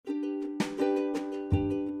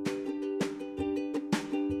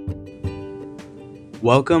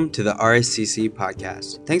Welcome to the RSCC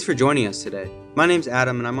podcast. Thanks for joining us today. My name's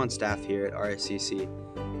Adam and I'm on staff here at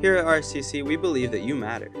RSCC. Here at RSCC, we believe that you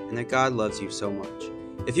matter and that God loves you so much.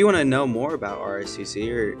 If you want to know more about RSCC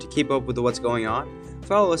or to keep up with what's going on,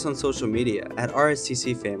 follow us on social media at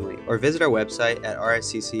RSCC Family or visit our website at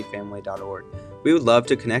rsccfamily.org. We would love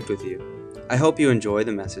to connect with you. I hope you enjoy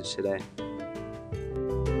the message today.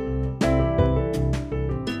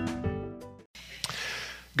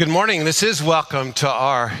 Good morning. This is Welcome to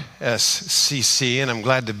RSCC, and I'm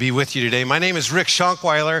glad to be with you today. My name is Rick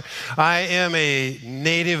Schonkweiler. I am a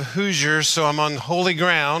native Hoosier, so I'm on holy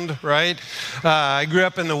ground, right? I grew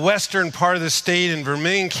up in the western part of the state in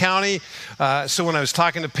Vermilion County, so when I was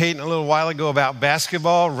talking to Peyton a little while ago about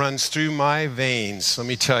basketball, runs through my veins. Let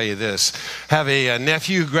me tell you this. Have a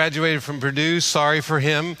nephew who graduated from Purdue, sorry for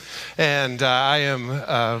him, and I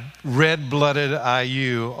am red-blooded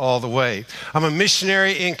IU all the way. I'm a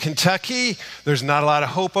missionary in Kentucky. There's not a lot of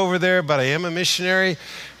hope over there, but I am a missionary.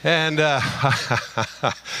 And and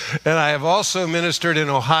I have also ministered in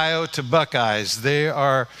Ohio to Buckeyes. They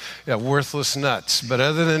are worthless nuts. But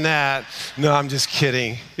other than that, no, I'm just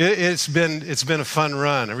kidding. It's been a fun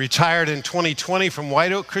run. I retired in 2020 from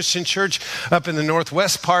White Oak Christian Church up in the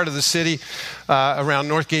northwest part of the city around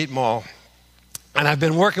Northgate Mall. And I've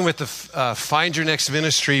been working with the Find Your Next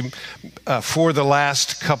ministry for the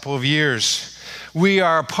last couple of years. We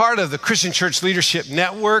are part of the Christian Church Leadership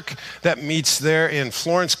Network that meets there in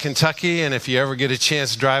Florence, Kentucky. And if you ever get a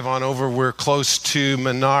chance to drive on over, we're close to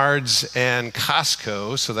Menards and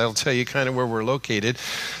Costco. So that'll tell you kind of where we're located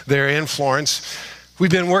there in Florence.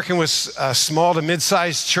 We've been working with small to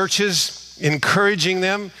mid-sized churches, encouraging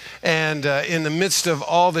them. And in the midst of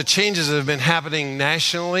all the changes that have been happening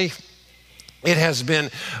nationally, it has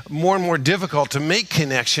been more and more difficult to make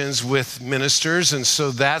connections with ministers, and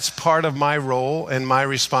so that's part of my role and my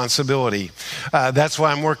responsibility. That's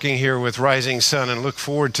why I'm working here with Rising Sun and look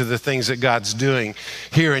forward to the things that God's doing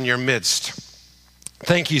here in your midst.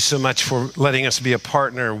 Thank you so much for letting us be a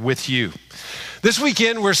partner with you. This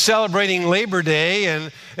weekend, we're celebrating Labor Day,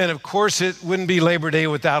 and of course, it wouldn't be Labor Day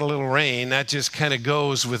without a little rain. That just kind of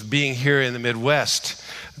goes with being here in the Midwest.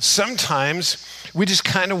 Sometimes we just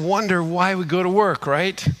kind of wonder why we go to work,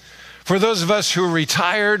 right? For those of us who are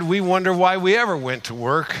retired, we wonder why we ever went to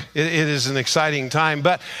work. It is an exciting time,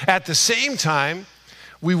 but at the same time,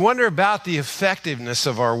 we wonder about the effectiveness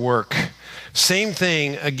of our work. Same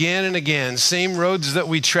thing again and again, same roads that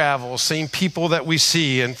we travel, same people that we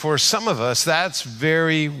see, and for some of us, that's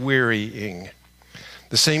very wearying.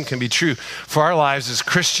 The same can be true for our lives as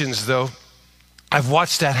Christians, though. I've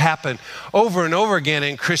watched that happen over and over again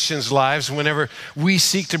in Christians' lives whenever we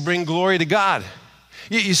seek to bring glory to God.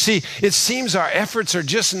 You see, it seems our efforts are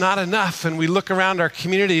just not enough, and we look around our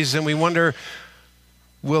communities and we wonder,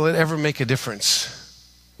 will it ever make a difference?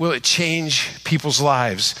 Will it change people's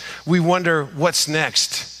lives? We wonder what's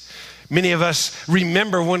next. Many of us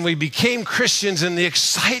remember when we became Christians and the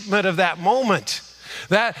excitement of that moment.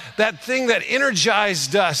 That thing that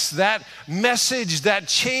energized us, that message that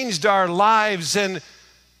changed our lives. And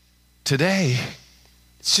today,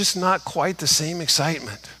 it's just not quite the same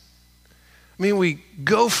excitement. I mean, we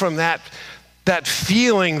go from that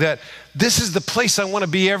feeling that this is the place I want to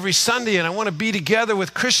be every Sunday, and I want to be together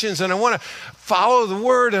with Christians, and I want to follow the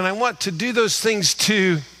word, and I want to do those things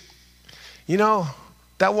to,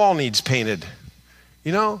 that wall needs painted.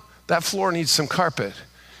 That floor needs some carpet.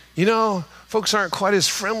 Folks aren't quite as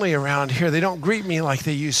friendly around here. They don't greet me like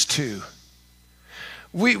they used to.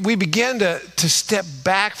 We begin to step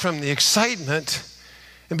back from the excitement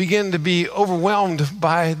and begin to be overwhelmed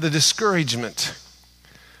by the discouragement.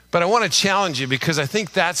 But I want to challenge you because I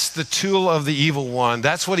think that's the tool of the evil one.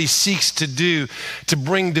 That's what he seeks to do, to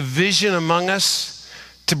bring division among us,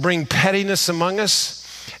 to bring pettiness among us.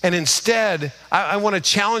 And instead, I want to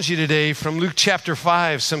challenge you today from Luke chapter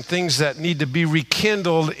 5, some things that need to be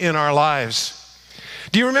rekindled in our lives.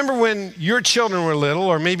 Do you remember when your children were little,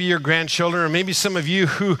 or maybe your grandchildren, or maybe some of you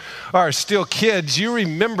who are still kids, you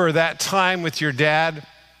remember that time with your dad,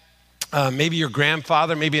 maybe your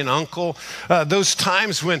grandfather, maybe an uncle, those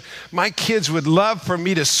times when my kids would love for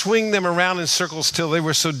me to swing them around in circles till they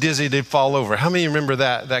were so dizzy they'd fall over. How many remember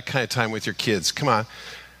that kind of time with your kids? Come on.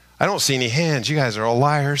 I don't see any hands. You guys are all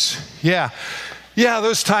liars. Yeah,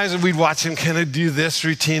 those times that we'd watch them kind of do this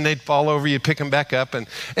routine, they'd fall over, you'd pick them back up, and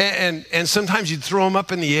sometimes you'd throw them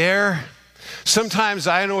up in the air. Sometimes,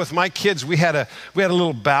 I know with my kids, we had a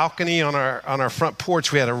little balcony on our front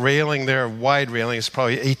porch. We had a railing there, a wide railing. It's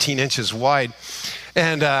probably 18 inches wide.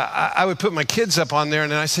 And I would put my kids up on there,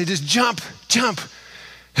 and then I'd say, just jump.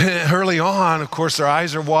 Early on, of course, their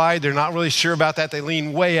eyes are wide. They're not really sure about that. They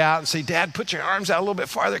lean way out and say, Dad, put your arms out a little bit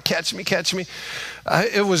farther. Catch me, catch me.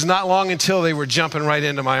 It was not long until they were jumping right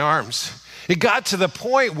into my arms. It got to the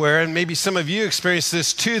point where, and maybe some of you experienced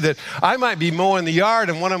this too, that I might be mowing the yard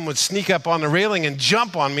and one of them would sneak up on the railing and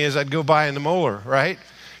jump on me as I'd go by in the mower, right?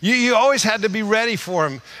 You always had to be ready for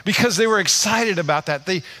them because they were excited about that.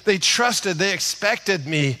 They trusted, they expected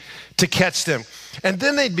me to catch them. And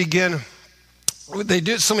then they'd begin, they'd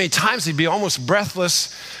do it so many times, they'd be almost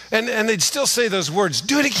breathless. And they'd still say those words,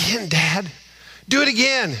 do it again, Dad. Do it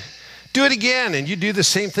again. Do it again. And you do the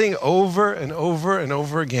same thing over and over and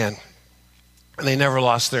over again. And they never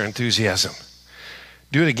lost their enthusiasm.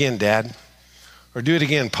 Do it again, Dad. Or do it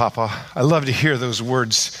again, Papa. I love to hear those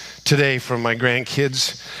words today from my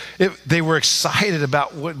grandkids. They were excited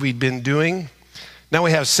about what we'd been doing. Now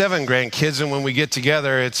we have 7 grandkids, and when we get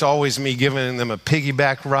together, it's always me giving them a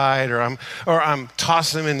piggyback ride, or I'm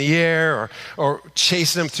tossing them in the air, or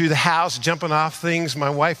chasing them through the house, jumping off things. My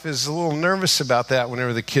wife is a little nervous about that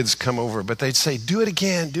whenever the kids come over, but they'd say, do it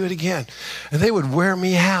again, do it again. And they would wear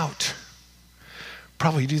me out.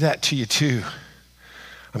 Probably do that to you too.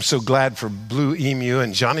 I'm so glad for Blue Emu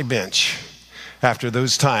and Johnny Bench after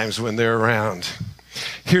those times when they're around.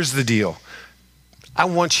 Here's the deal. I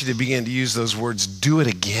want you to begin to use those words, do it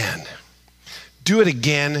again. Do it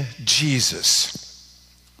again, Jesus.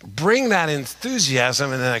 Bring that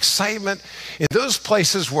enthusiasm and that excitement in those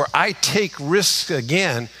places where I take risks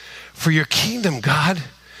again for your kingdom, God.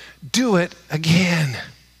 Do it again.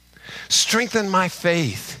 Strengthen my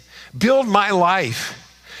faith. Build my life.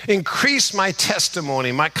 Increase my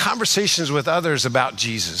testimony, my conversations with others about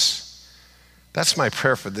Jesus. That's my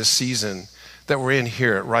prayer for this season that we're in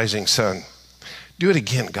here at Rising Sun. Do it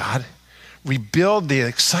again, God. Rebuild the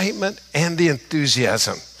excitement and the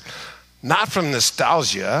enthusiasm, not from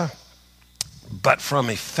nostalgia, but from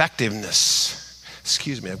effectiveness.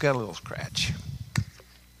 Excuse me, I've got a little scratch.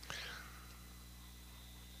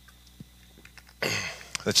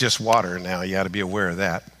 That's just water now. You ought to be aware of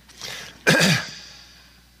that.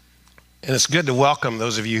 And it's good to welcome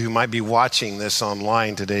those of you who might be watching this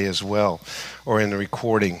online today as well, or in the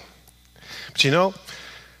recording. But you know,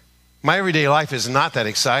 my everyday life is not that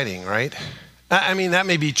exciting, right? I mean, that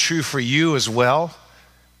may be true for you as well.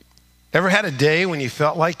 Ever had a day when you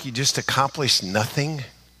felt like you just accomplished nothing?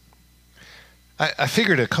 I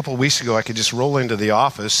figured a couple of weeks ago I could just roll into the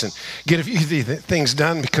office and get a few things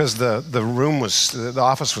done because the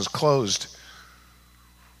office was closed.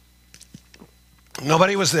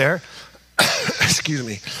 Nobody was there. Excuse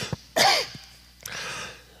me.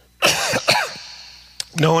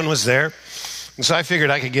 No one was there. And so I figured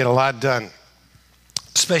I could get a lot done,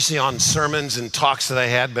 especially on sermons and talks that I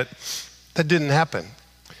had, but that didn't happen.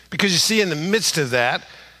 Because you see, in the midst of that,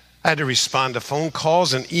 I had to respond to phone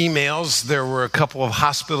calls and emails. There were a couple of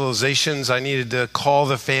hospitalizations I needed to call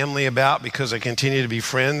the family about because I continue to be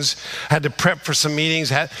friends. I had to prep for some meetings.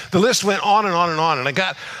 The list went on and on and on. And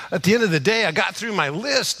at the end of the day, I got through my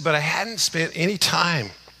list, but I hadn't spent any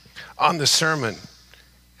time on the sermon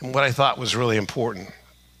and what I thought was really important.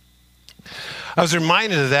 I was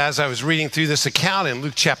reminded of that as I was reading through this account in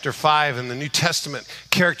Luke chapter 5 in the New Testament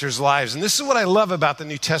characters' lives. And this is what I love about the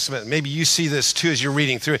New Testament. Maybe you see this too as you're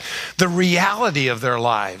reading through it. The reality of their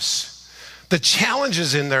lives, the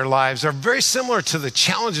challenges in their lives are very similar to the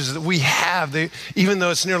challenges that we have, even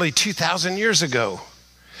though it's nearly 2,000 years ago.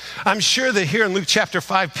 I'm sure that here in Luke chapter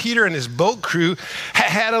 5, Peter and his boat crew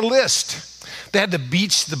had a list. They had to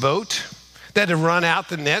beach the boat. They had to run out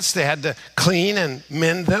the nets. They had to clean and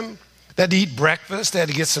mend them. They had to eat breakfast, they had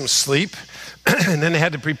to get some sleep, and then they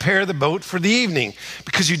had to prepare the boat for the evening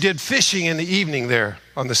because you did fishing in the evening there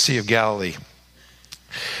on the Sea of Galilee.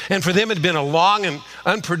 And for them, it had been a long and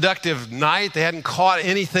unproductive night. They hadn't caught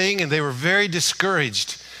anything, and they were very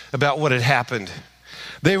discouraged about what had happened.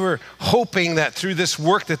 They were hoping that through this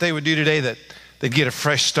work that they would do today, that they'd get a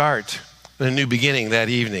fresh start and a new beginning that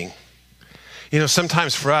evening. You know,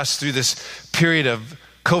 sometimes for us, through this period of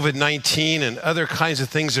COVID-19 and other kinds of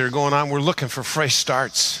things that are going on, we're looking for fresh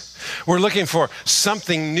starts. We're looking for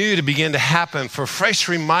something new to begin to happen, for fresh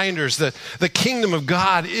reminders that the kingdom of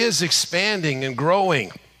God is expanding and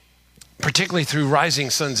growing, particularly through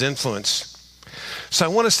Rising Sun's influence. So I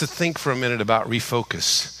want us to think for a minute about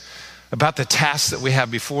refocus, about the tasks that we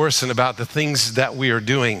have before us and about the things that we are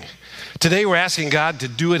doing. Today we're asking God to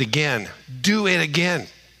do it again. Do it again.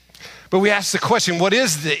 But we ask the question, what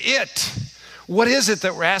is the it? What is it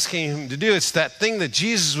that we're asking him to do? It's that thing that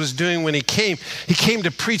Jesus was doing when he came. He came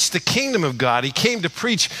to preach the kingdom of God. He came to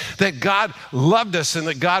preach that God loved us and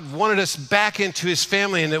that God wanted us back into his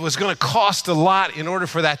family, and it was going to cost a lot in order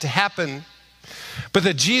for that to happen. but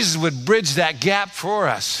that Jesus would bridge that gap for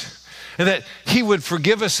us, and that he would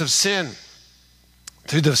forgive us of sin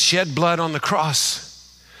through the shed blood on the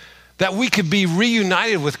cross, that we could be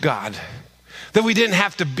reunited with God, that we didn't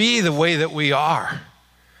have to be the way that we are,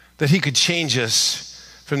 that he could change us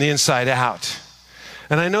from the inside out.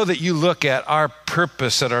 And I know that you look at our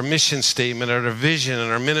purpose, at our mission statement, at our vision,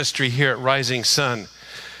 and our ministry here at Rising Sun.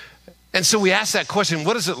 And so we ask that question,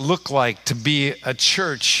 what does it look like to be a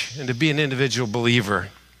church and to be an individual believer?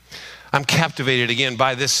 I'm captivated again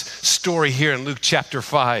by this story here in Luke chapter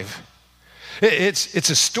 5. It's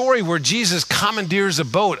a story where Jesus commandeers a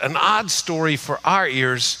boat, an odd story for our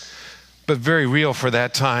ears, but very real for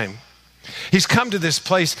that time. He's come to this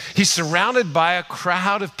place. He's surrounded by a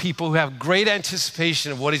crowd of people who have great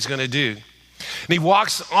anticipation of what he's going to do. And he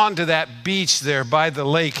walks onto that beach there by the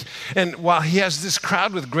lake. And while he has this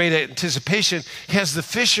crowd with great anticipation, he has the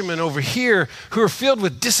fishermen over here who are filled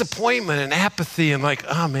with disappointment and apathy and like,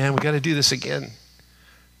 oh man, we got to do this again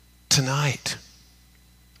tonight.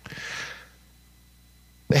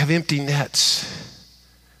 They have empty nets.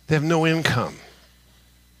 They have no income.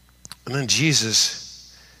 And then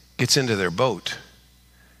Jesus gets into their boat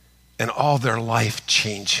and all their life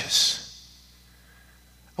changes.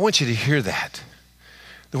 I want you to hear that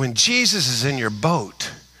when Jesus is in your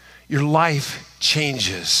boat, your life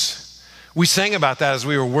changes. We sang about that as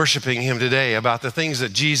we were worshiping him today, about the things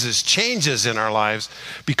that Jesus changes in our lives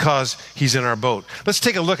because he's in our boat. Let's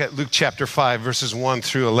take a look at Luke chapter 5, verses 1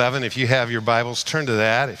 through 11. If you have your Bibles, turn to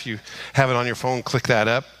that. If you have it on your phone, click that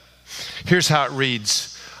up. Here's how it reads.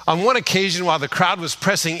 On one occasion, while the crowd was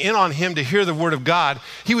pressing in on him to hear the word of God,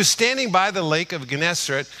 he was standing by the lake of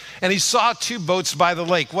Gennesaret, and he saw two boats by the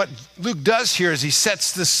lake. What Luke does here is he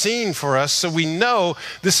sets the scene for us so we know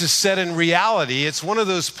this is set in reality. It's one of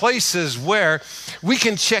those places where we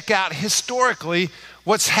can check out historically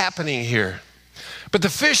what's happening here. But the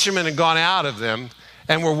fishermen had gone out of them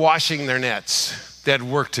and were washing their nets. They had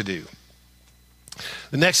work to do.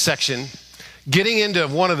 The next section, getting into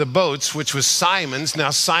one of the boats, which was Simon's.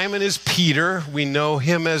 Now, Simon is Peter. We know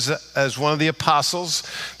him as one of the apostles.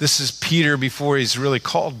 This is Peter before he's really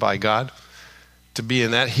called by God to be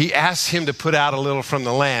in that. He asks him to put out a little from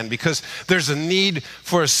the land because there's a need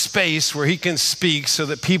for a space where he can speak so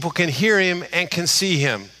that people can hear him and can see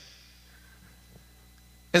him.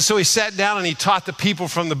 And so he sat down and he taught the people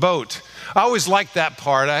from the boat. I always liked that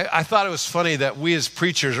part. I thought it was funny that we as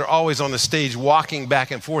preachers are always on the stage walking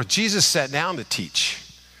back and forth. Jesus sat down to teach.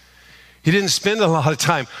 He didn't spend a lot of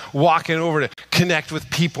time walking over to connect with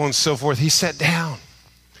people and so forth. He sat down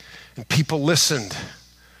and people listened.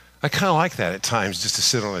 I kind of like that at times, just to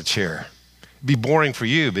sit on a chair. It'd be boring for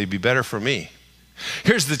you, but it'd be better for me.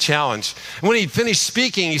 Here's the challenge. When he finished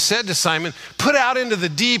speaking, he said to Simon, "Put out into the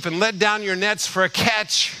deep and let down your nets for a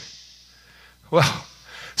catch." Well,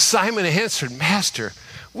 Simon answered, "Master,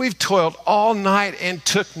 we've toiled all night and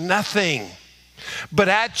took nothing. But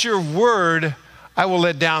at your word, I will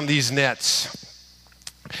let down these nets."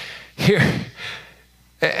 Here,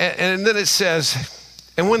 and then it says,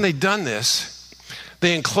 and when they'd done this,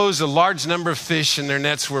 they enclosed a large number of fish and their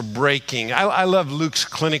nets were breaking. I love Luke's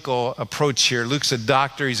clinical approach here. Luke's a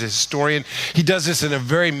doctor, he's a historian. He does this in a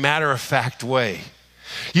very matter-of-fact way.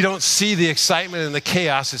 You don't see the excitement and the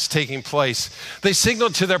chaos that's taking place. They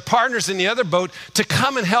signaled to their partners in the other boat to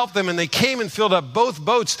come and help them, and they came and filled up both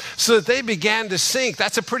boats so that they began to sink.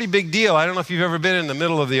 That's a pretty big deal. I don't know if you've ever been in the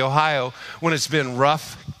middle of the Ohio when it's been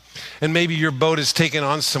rough, and maybe your boat has taken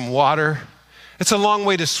on some water. It's a long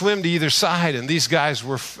way to swim to either side, and these guys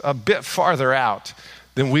were a bit farther out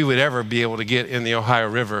than we would ever be able to get in the Ohio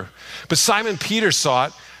River. But Simon Peter saw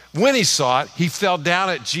it. When he saw it, he fell down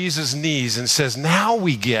at Jesus' knees and says, now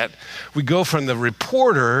we go from the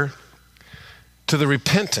reporter to the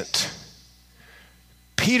repentant.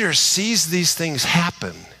 Peter sees these things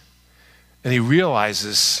happen, and he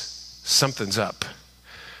realizes something's up.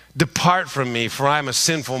 "Depart from me, for I am a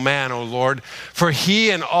sinful man, O Lord." For he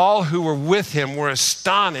and all who were with him were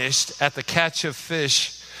astonished at the catch of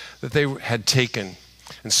fish that they had taken.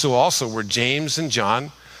 And so also were James and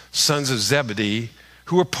John, sons of Zebedee,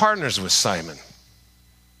 who were partners with Simon.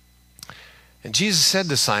 And Jesus said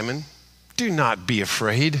to Simon, "Do not be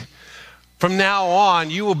afraid. From now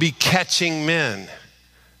on, you will be catching men."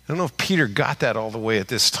 I don't know if Peter got that all the way at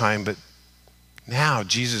this time, but now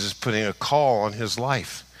Jesus is putting a call on his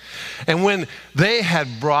life. And when they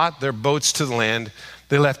had brought their boats to the land,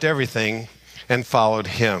 they left everything and followed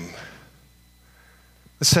him.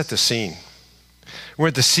 Let's set the scene. We're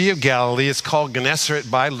at the Sea of Galilee. It's called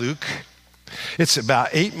Gennesaret by Luke. It's about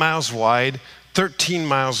 8 miles wide, 13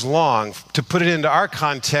 miles long. To put it into our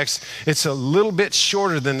context, it's a little bit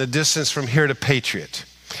shorter than the distance from here to Patriot.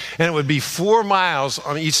 And it would be 4 miles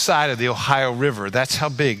on each side of the Ohio River. That's how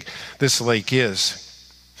big this lake is.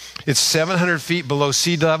 It's 700 feet below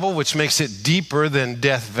sea level, which makes it deeper than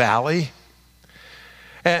Death Valley.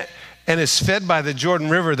 And it's fed by the Jordan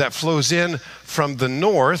River that flows in from the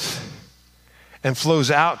north and flows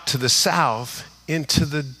out to the south into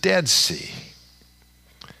the Dead Sea.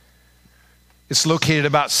 It's located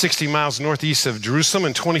about 60 miles northeast of Jerusalem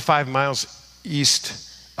and 25 miles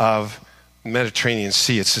east of the Mediterranean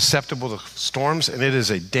Sea. It's susceptible to storms, and it is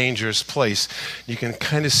a dangerous place. You can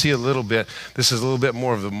kind of see a little bit. This is a little bit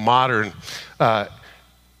more of the modern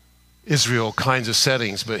Israel kinds of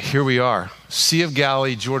settings, but here we are. Sea of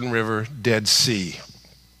Galilee, Jordan River, Dead Sea.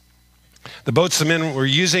 The boats the men were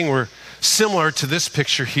using were similar to this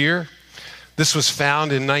picture here. This was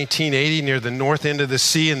found in 1980 near the north end of the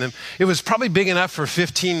sea, and it was probably big enough for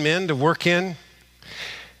 15 men to work in.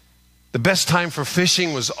 The best time for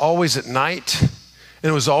fishing was always at night, and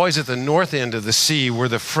it was always at the north end of the sea where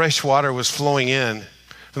the fresh water was flowing in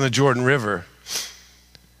from the Jordan River.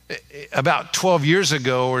 About 12 years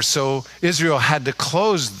ago or so, Israel had to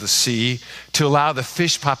close the sea to allow the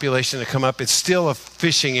fish population to come up. It's still a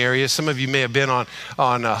fishing area. Some of you may have been on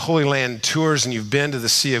Holy Land tours, and you've been to the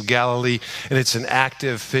Sea of Galilee, and it's an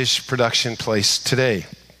active fish production place today.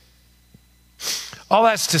 All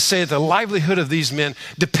that's to say that the livelihood of these men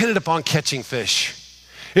depended upon catching fish.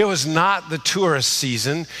 It was not the tourist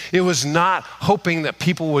season. It was not hoping that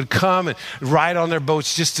people would come and ride on their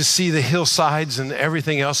boats just to see the hillsides and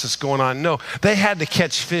everything else that's going on. No, they had to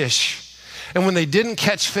catch fish. And when they didn't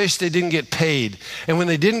catch fish, they didn't get paid. And when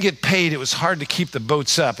they didn't get paid, it was hard to keep the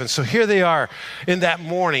boats up. And so here they are in that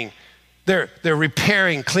morning. They're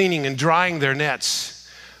repairing, cleaning, and drying their nets.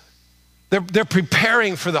 They're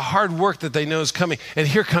preparing for the hard work that they know is coming. And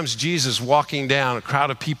here comes Jesus walking down, a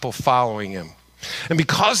crowd of people following him. And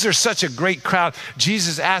because there's such a great crowd,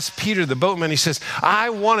 Jesus asked Peter, the boatman, he says, I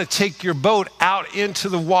want to take your boat out into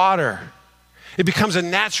the water. It becomes a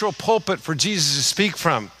natural pulpit for Jesus to speak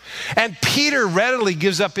from. And Peter readily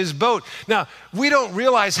gives up his boat. Now, we don't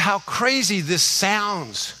realize how crazy this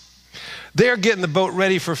sounds. They're getting the boat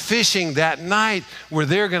ready for fishing that night where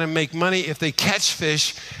they're going to make money if they catch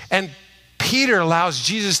fish. And Peter allows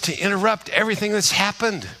Jesus to interrupt everything that's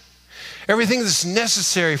happened. Everything that's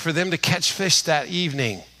necessary for them to catch fish that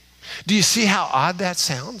evening. Do you see how odd that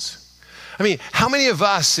sounds? I mean, how many of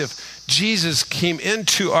us, if Jesus came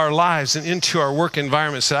into our lives and into our work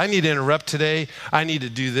environment, said, I need to interrupt today, I need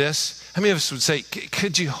to do this. How many of us would say,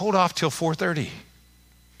 could you hold off till 4:30?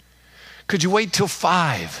 Could you wait till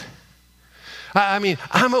 5? I mean,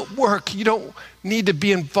 I'm at work. You don't need to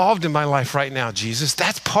be involved in my life right now, Jesus.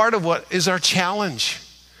 That's part of what is our challenge.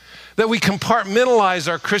 That we compartmentalize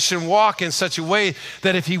our Christian walk in such a way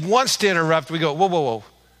that if he wants to interrupt, we go, whoa, whoa, whoa.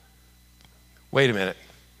 Wait a minute.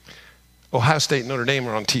 Ohio State and Notre Dame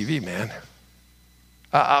are on TV, man.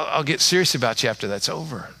 I'll get serious about you after that's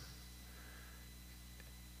over.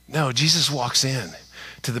 No, Jesus walks in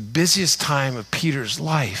to the busiest time of Peter's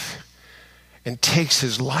life and takes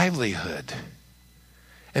his livelihood.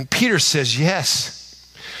 And Peter says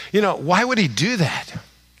yes. You know, why would he do that?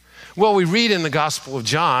 Well, we read in the Gospel of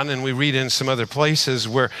John, and we read in some other places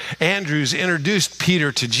where Andrew's introduced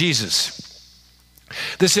Peter to Jesus.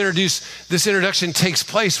 This introduction takes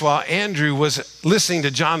place while Andrew was listening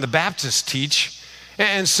to John the Baptist teach.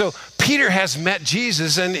 And so Peter has met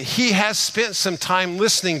Jesus, and he has spent some time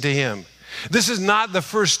listening to him. This is not the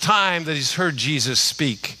first time that he's heard Jesus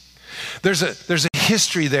speak. There's a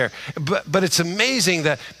history there, but it's amazing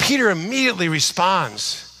that Peter immediately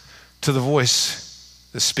responds to the voice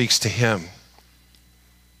that speaks to him.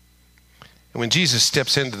 And when Jesus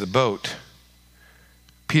steps into the boat,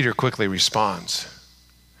 Peter quickly responds.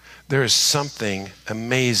 There is something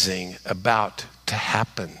amazing about to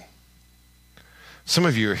happen. Some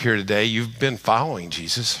of you are here today, you've been following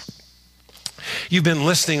Jesus. You've been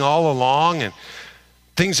listening all along, and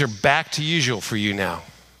things are back to usual for you now.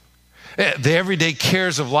 The everyday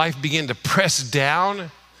cares of life begin to press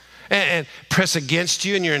down and press against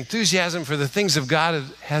you, and your enthusiasm for the things of God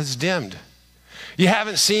has dimmed. You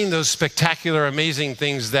haven't seen those spectacular, amazing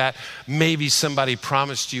things that maybe somebody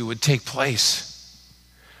promised you would take place.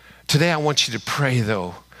 Today, I want you to pray,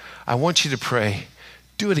 though. I want you to pray,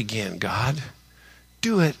 do it again, God.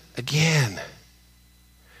 Do it again.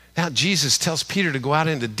 Now, Jesus tells Peter to go out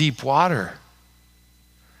into deep water.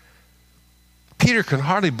 Peter can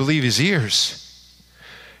hardly believe his ears.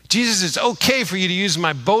 Jesus, it's okay for you to use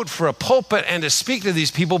my boat for a pulpit and to speak to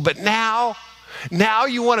these people, but now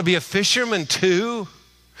you want to be a fisherman too?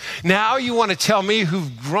 Now you want to tell me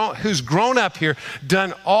who's grown up here,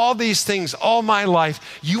 done all these things all my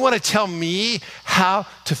life, you want to tell me how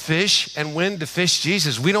to fish and when to fish?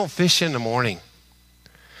 Jesus, we don't fish in the morning.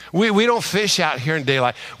 We don't fish out here in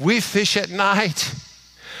daylight. We fish at night.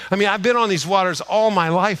 I mean, I've been on these waters all my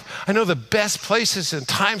life. I know the best places and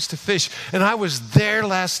times to fish. And I was there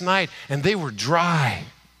last night and they were dry.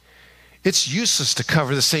 It's useless to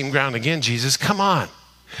cover the same ground again, Jesus. Come on.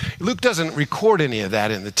 Luke doesn't record any of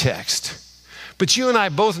that in the text. But you and I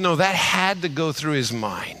both know that had to go through his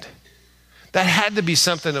mind. That had to be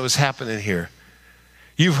something that was happening here.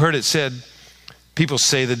 You've heard it said, people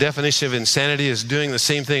say the definition of insanity is doing the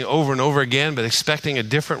same thing over and over again, but expecting a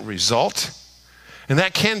different result. And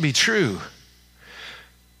that can be true.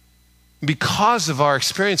 Because of our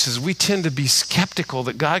experiences, we tend to be skeptical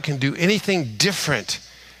that God can do anything different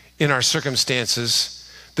in our circumstances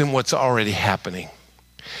than what's already happening.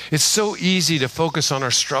 It's so easy to focus on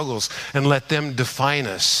our struggles and let them define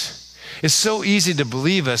us. It's so easy to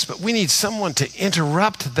believe us, but we need someone to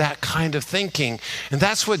interrupt that kind of thinking. And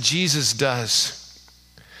that's what Jesus does.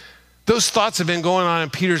 Those thoughts have been going on in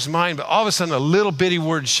Peter's mind, but all of a sudden a little bitty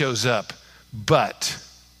word shows up. But.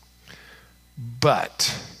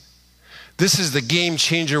 This is the game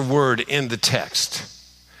changer word in the text.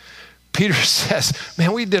 Peter says,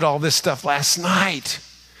 man, we did all this stuff last night.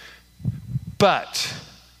 But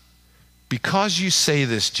because you say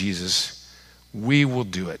this, Jesus, we will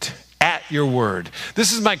do it at your word.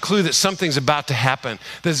 This is my clue that something's about to happen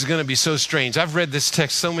that is going to be so strange. I've read this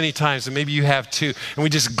text so many times, and maybe you have too, and we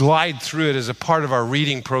just glide through it as a part of our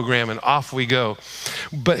reading program, and off we go.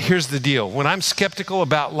 But here's the deal. When I'm skeptical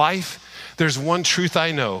about life, there's one truth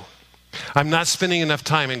I know. I'm not spending enough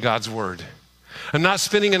time in God's word. I'm not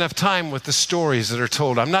spending enough time with the stories that are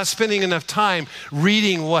told. I'm not spending enough time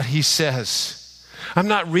reading what he says. I'm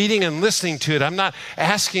not reading and listening to it. I'm not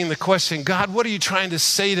asking the question, God, what are you trying to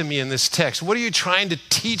say to me in this text? What are you trying to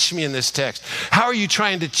teach me in this text? How are you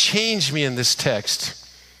trying to change me in this text?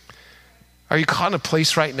 Are you caught in a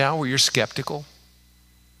place right now where you're skeptical?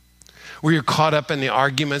 Where you're caught up in the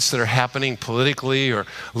arguments that are happening politically or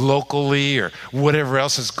locally or whatever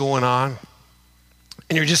else is going on,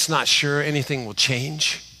 and you're just not sure anything will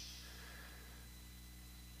change?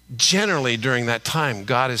 Generally, during that time,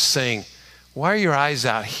 God is saying, why are your eyes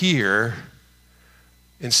out here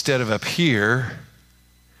instead of up here,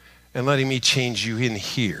 and letting me change you in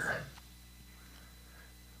here?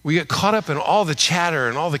 We get caught up in all the chatter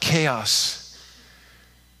and all the chaos,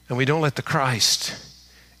 and we don't let the Christ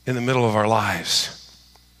in the middle of our lives.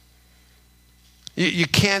 You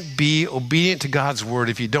can't be obedient to God's word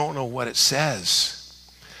if you don't know what it says.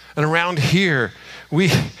 And around here, we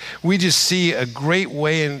just see a great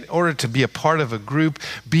way in order to be a part of a group,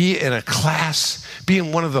 be in a class, be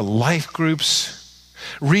in one of the life groups,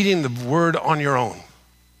 reading the word on your own.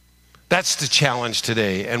 That's the challenge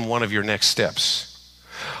today and one of your next steps.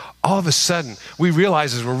 All of a sudden, we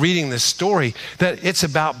realize as we're reading this story that it's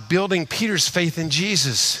about building Peter's faith in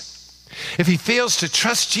Jesus. If he fails to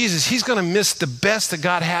trust Jesus, he's going to miss the best that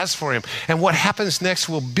God has for him. And what happens next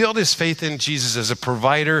will build his faith in Jesus as a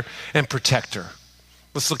provider and protector.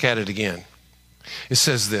 Let's look at it again. It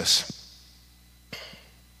says this.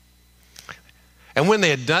 And when they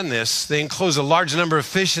had done this, they enclosed a large number of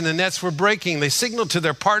fish and the nets were breaking. They signaled to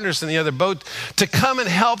their partners in the other boat to come and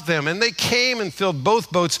help them. And they came and filled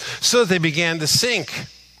both boats so that they began to sink.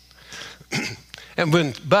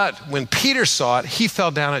 But when Peter saw it, he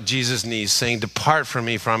fell down at Jesus' knees, saying, "Depart from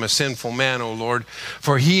me, for I'm a sinful man, O Lord."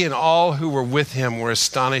 For he and all who were with him were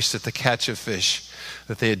astonished at the catch of fish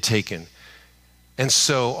that they had taken. And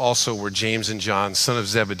so also were James and John, son of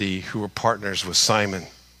Zebedee, who were partners with Simon.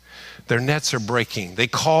 Their nets are breaking. They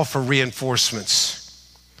call for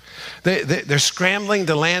reinforcements. They're scrambling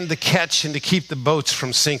to land the catch and to keep the boats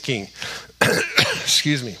from sinking.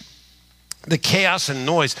 Excuse me. The chaos and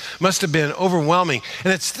noise must have been overwhelming.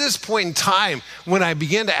 And it's this point in time when I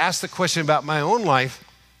began to ask the question about my own life.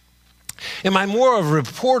 Am I more of a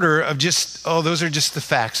reporter of just, oh, those are just the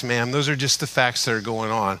facts, ma'am. Those are just the facts that are going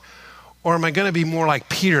on. Or am I going to be more like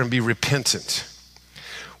Peter and be repentant?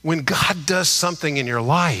 When God does something in your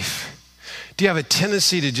life, do you have a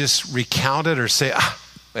tendency to just recount it or say,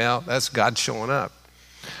 well, that's God showing up?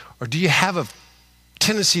 Or do you have a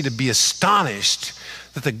tendency to be astonished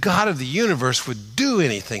that the God of the universe would do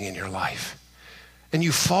anything in your life? And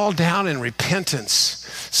you fall down in repentance,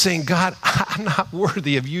 saying, God, I'm not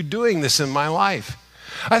worthy of you doing this in my life.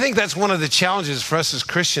 I think that's one of the challenges for us as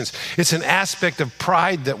Christians. It's an aspect of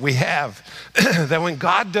pride that we have, that when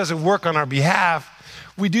God doesn't work on our behalf,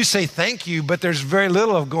 we do say thank you, but there's very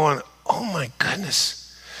little of going, oh my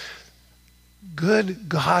goodness. good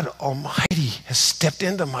God Almighty has stepped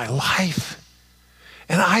into my life,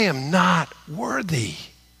 and I am not worthy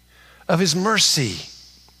of his mercy.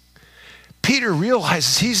 Peter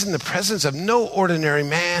realizes he's in the presence of no ordinary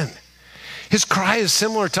man. His cry is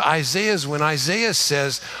similar to Isaiah's when Isaiah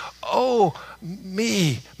says, "Oh,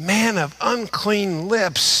 me, man of unclean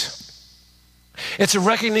lips." It's a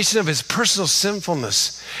recognition of his personal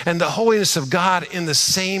sinfulness and the holiness of God in the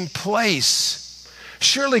same place.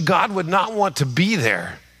 Surely God would not want to be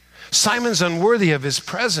there. Simon's unworthy of his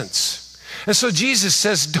presence. And so Jesus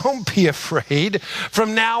says, don't be afraid.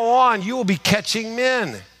 From now on, you will be catching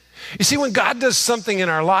men. You see, when God does something in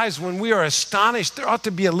our lives, when we are astonished, there ought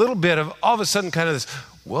to be a little bit of all of a sudden kind of this,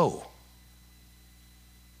 whoa,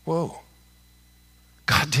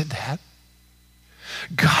 God did that?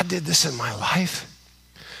 God did this in my life?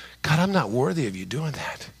 God, I'm not worthy of you doing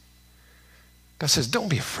that. God says, don't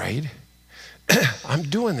be afraid. I'm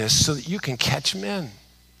doing this so that you can catch men,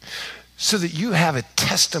 so that you have a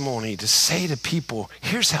testimony to say to people,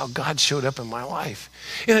 here's how God showed up in my life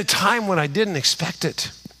in a time when I didn't expect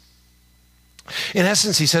it. In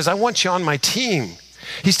essence, he says, I want you on my team.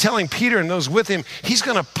 He's telling Peter and those with him, he's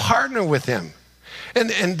going to partner with him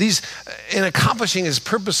in accomplishing his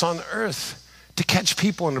purpose on earth, to catch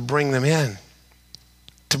people and to bring them in,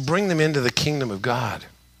 to bring them into the kingdom of God.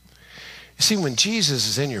 You see, when Jesus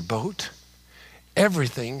is in your boat,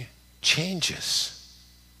 everything changes.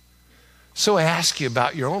 So I ask you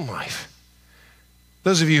about your own life.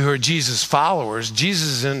 Those of you who are Jesus followers, Jesus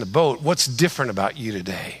is in the boat. What's different about you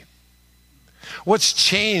today? What's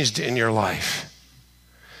changed in your life?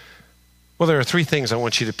 Well, there are three things I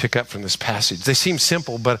want you to pick up from this passage. They seem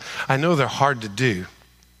simple, but I know they're hard to do.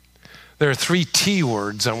 There are three T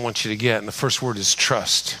words I want you to get, and the first word is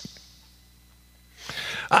trust.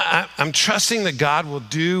 I'm trusting that God will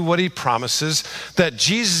do what he promises, that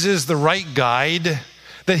Jesus is the right guide,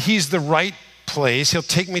 that he's the right place, he'll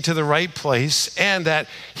take me to the right place, and that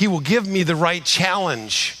he will give me the right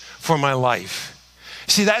challenge for my life.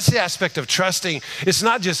 See, that's the aspect of trusting. It's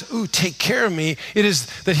not just, take care of me. It is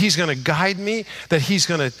that he's going to guide me, that he's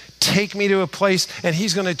going to take me to a place, and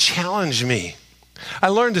he's going to challenge me. I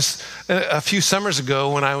learned this a few summers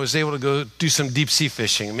ago when I was able to go do some deep sea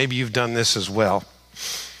fishing. Maybe you've done this as well.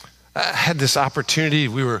 I had this opportunity.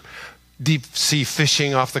 We were deep sea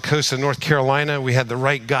fishing off the coast of North Carolina. We had the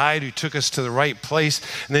right guide who took us to the right place,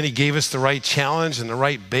 and then he gave us the right challenge and the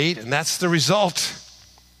right bait, and that's the result.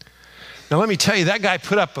 Now, let me tell you, that guy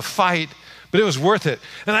put up a fight, but it was worth it.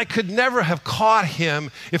 And I could never have caught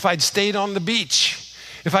him if I'd stayed on the beach,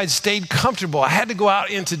 if I'd stayed comfortable. I had to go out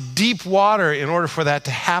into deep water in order for that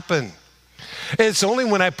to happen. And it's only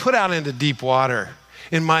when I put out into deep water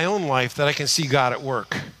in my own life that I can see God at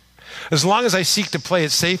work. As long as I seek to play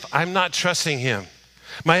it safe, I'm not trusting him.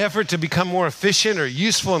 My effort to become more efficient or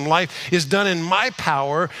useful in life is done in my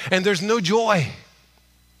power, and there's no joy.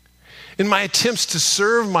 In my attempts to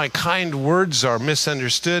serve, my kind words are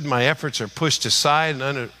misunderstood. My efforts are pushed aside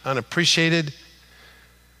and unappreciated.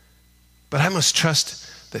 But I must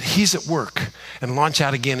trust that he's at work and launch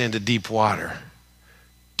out again into deep water.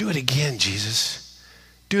 Do it again, Jesus.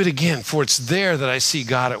 Do it again, for it's there that I see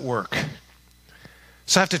God at work.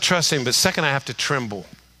 So I have to trust him, but second, I have to tremble.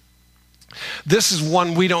 This is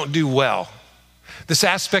one we don't do well. This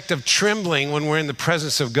aspect of trembling when we're in the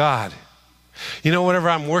presence of God. You know, whenever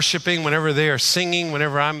I'm worshiping, whenever they are singing,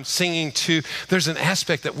 whenever I'm singing too, there's an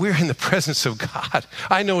aspect that we're in the presence of God.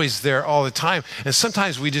 I know he's there all the time. And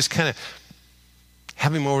sometimes we just kind of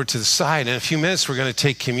have him over to the side. In a few minutes, we're going to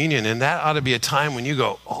take communion. And that ought to be a time when you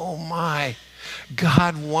go, oh my,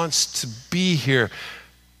 God wants to be here.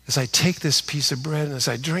 As I take this piece of bread and as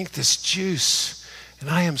I drink this juice, and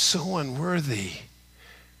I am so unworthy.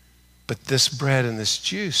 But this bread and this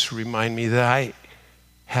juice remind me that I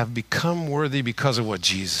have become worthy because of what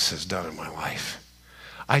Jesus has done in my life.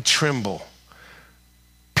 I tremble.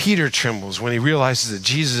 Peter trembles when he realizes that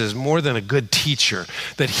Jesus is more than a good teacher,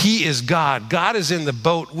 that he is God. God is in the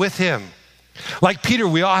boat with him. Like Peter,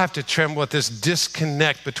 we all have to tremble at this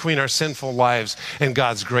disconnect between our sinful lives and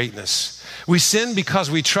God's greatness. We sin because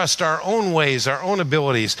we trust our own ways, our own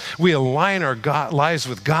abilities. We align our lives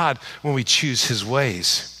with God when we choose his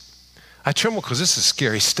ways. I tremble because this is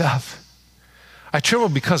scary stuff. I tremble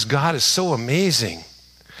because God is so amazing.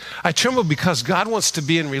 I tremble because God wants to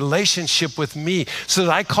be in relationship with me so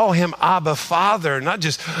that I call him Abba, Father, not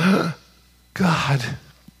just God.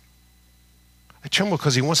 I tremble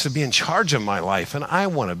because he wants to be in charge of my life, and I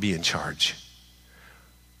want to be in charge.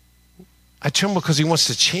 I tremble because he wants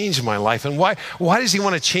to change my life. And why does he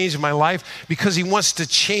want to change my life? Because he wants to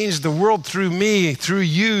change the world through me, through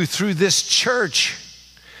you, through this church.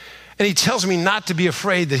 And he tells me not to be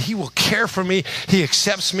afraid, that he will care for me. He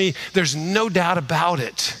accepts me. There's no doubt about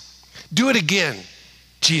it. Do it again,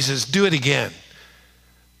 Jesus, do it again.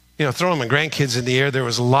 You know, throwing my grandkids in the air, there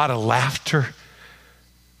was a lot of laughter.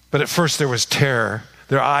 But at first there was terror.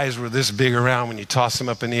 Their eyes were this big around when you toss them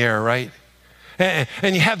up in the air, right?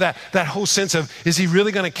 And you have that whole sense of, is he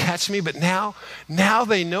really going to catch me? But now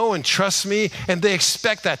they know and trust me, and they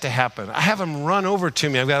expect that to happen. I have him run over to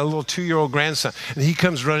me. I've got a little 2-year-old grandson, and he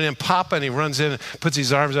comes running in, Papa, and he runs in and puts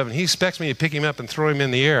his arms up, and he expects me to pick him up and throw him in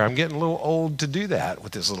the air. I'm getting a little old to do that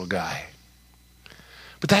with this little guy.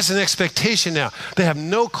 But that's an expectation now. They have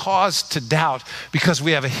no cause to doubt because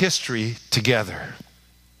we have a history together.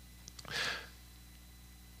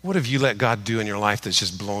 What have you let God do in your life that's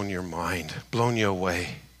just blown your mind, blown you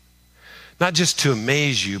away? Not just to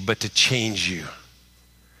amaze you, but to change you.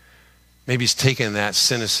 Maybe he's taken that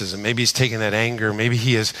cynicism. Maybe he's taken that anger. Maybe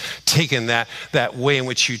he has taken that way in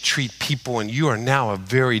which you treat people, and you are now a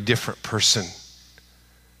very different person.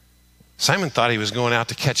 Simon thought he was going out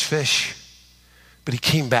to catch fish, but he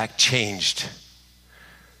came back changed.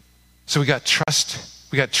 So we got trust,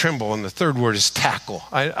 we got tremble, and the third word is tackle.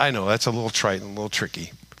 I know that's a little trite and a little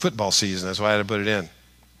tricky. Football season, that's why I had to put it in.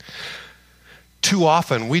 Too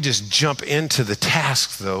often, we just jump into the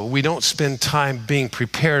task, though. We don't spend time being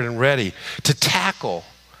prepared and ready to tackle.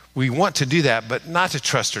 We want to do that, but not to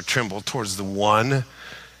trust or tremble towards the one.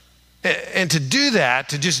 And to do that,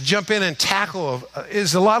 to just jump in and tackle,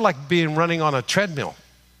 is a lot like running on a treadmill.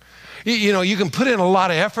 You know, you can put in a lot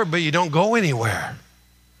of effort, but you don't go anywhere.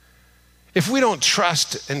 If we don't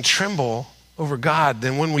trust and tremble over God,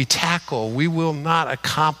 then when we tackle, we will not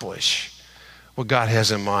accomplish what God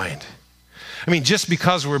has in mind. I mean, just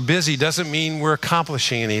because we're busy doesn't mean we're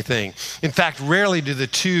accomplishing anything. In fact, rarely do the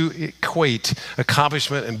two equate,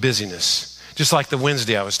 accomplishment and busyness. Just like the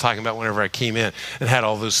Wednesday I was talking about whenever I came in and had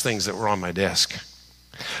all those things that were on my desk.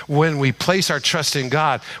 When we place our trust in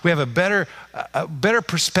God, we have a better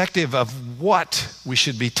perspective of what we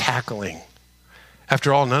should be tackling.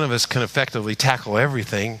 After all, none of us can effectively tackle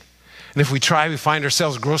everything. And if we try, we find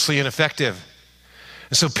ourselves grossly ineffective.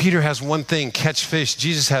 And so Peter has one thing, catch fish.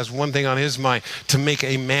 Jesus has one thing on his mind, to make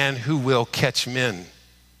a man who will catch men.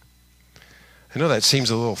 I know that seems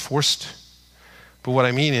a little forced, but what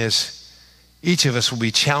I mean is each of us will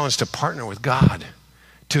be challenged to partner with God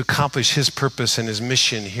to accomplish his purpose and his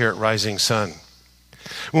mission here at Rising Sun.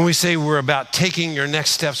 When we say we're about taking your next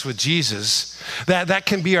steps with Jesus, that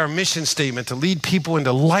can be our mission statement, to lead people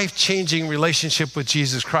into life-changing relationship with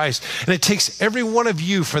Jesus Christ. And it takes every one of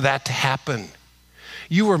you for that to happen.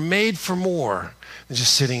 You were made for more than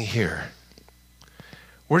just sitting here.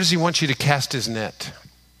 Where does he want you to cast his net?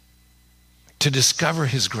 To discover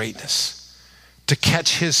his greatness, to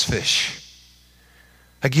catch his fish.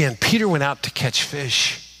 Again, Peter went out to catch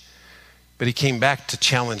fish, but he came back to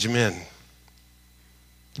challenge men.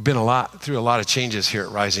 You've been through a lot of changes here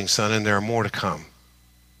at Rising Sun, and there are more to come.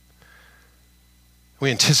 We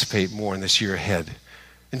anticipate more in this year ahead,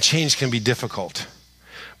 and change can be difficult.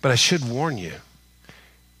 But I should warn you,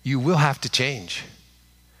 you will have to change.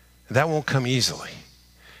 That won't come easily,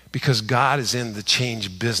 because God is in the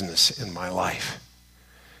change business in my life.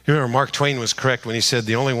 You remember Mark Twain was correct when he said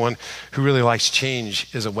the only one who really likes change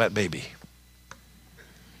is a wet baby.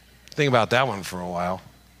 Think about that one for a while.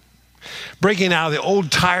 Breaking out of the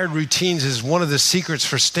old tired routines is one of the secrets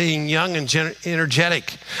for staying young and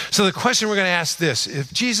energetic. So the question we're going to ask this: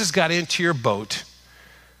 if Jesus got into your boat,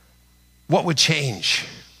 what would change?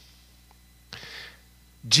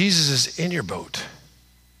 Jesus is in your boat.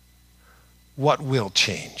 What will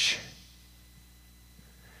change?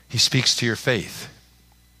 He speaks to your faith.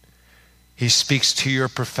 He speaks to your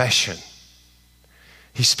profession.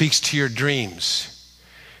 He speaks to your dreams.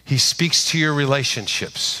 He speaks to your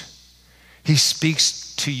relationships. He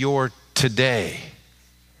speaks to your today,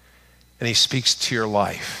 and he speaks to your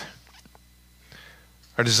life.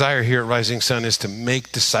 Our desire here at Rising Sun is to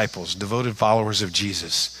make disciples, devoted followers of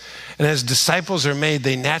Jesus. And as disciples are made,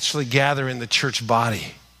 they naturally gather in the church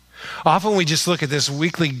body. Often we just look at this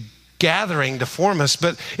weekly gathering to form us,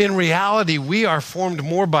 but in reality, we are formed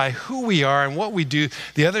more by who we are and what we do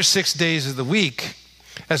the other 6 days of the week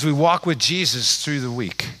as we walk with Jesus through the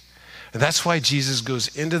week. And that's why Jesus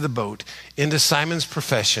goes into the boat, into Simon's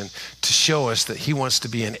profession, to show us that he wants to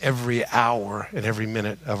be in every hour and every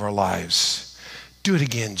minute of our lives. Do it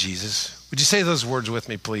again, Jesus. Would you say those words with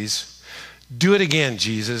me, please? Do it again,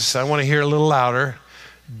 Jesus. I want to hear a little louder.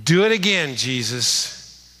 Do it again,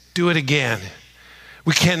 Jesus. Do it again.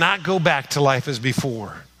 We cannot go back to life as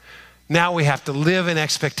before. Now we have to live in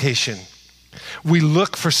expectation. We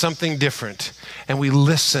look for something different, and we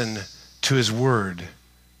listen to his word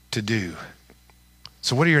to do.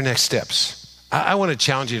 So what are your next steps? I want to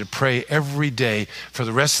challenge you to pray every day for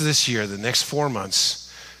the rest of this year, the next 4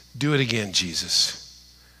 months. Do it again, Jesus.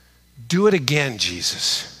 Do it again,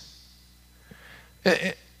 Jesus.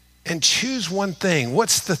 And choose one thing.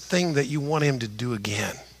 What's the thing that you want him to do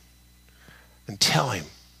again? And tell him.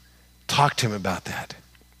 Talk to him about that.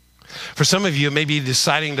 For some of you, it may be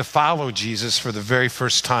deciding to follow Jesus for the very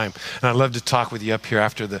first time. And I'd love to talk with you up here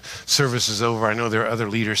after the service is over. I know there are other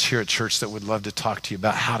leaders here at church that would love to talk to you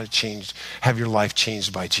about how to have your life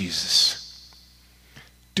changed by Jesus.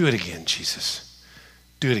 Do it again, Jesus.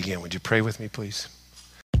 Do it again. Would you pray with me, please?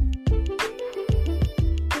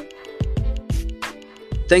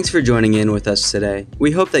 Thanks for joining in with us today.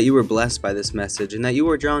 We hope that you were blessed by this message and that you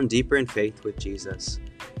were drawn deeper in faith with Jesus.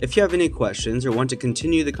 If you have any questions or want to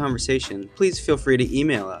continue the conversation, please feel free to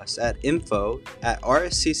email us at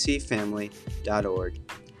info@rsccfamily.org.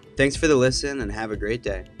 Thanks for the listen and have a great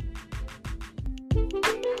day.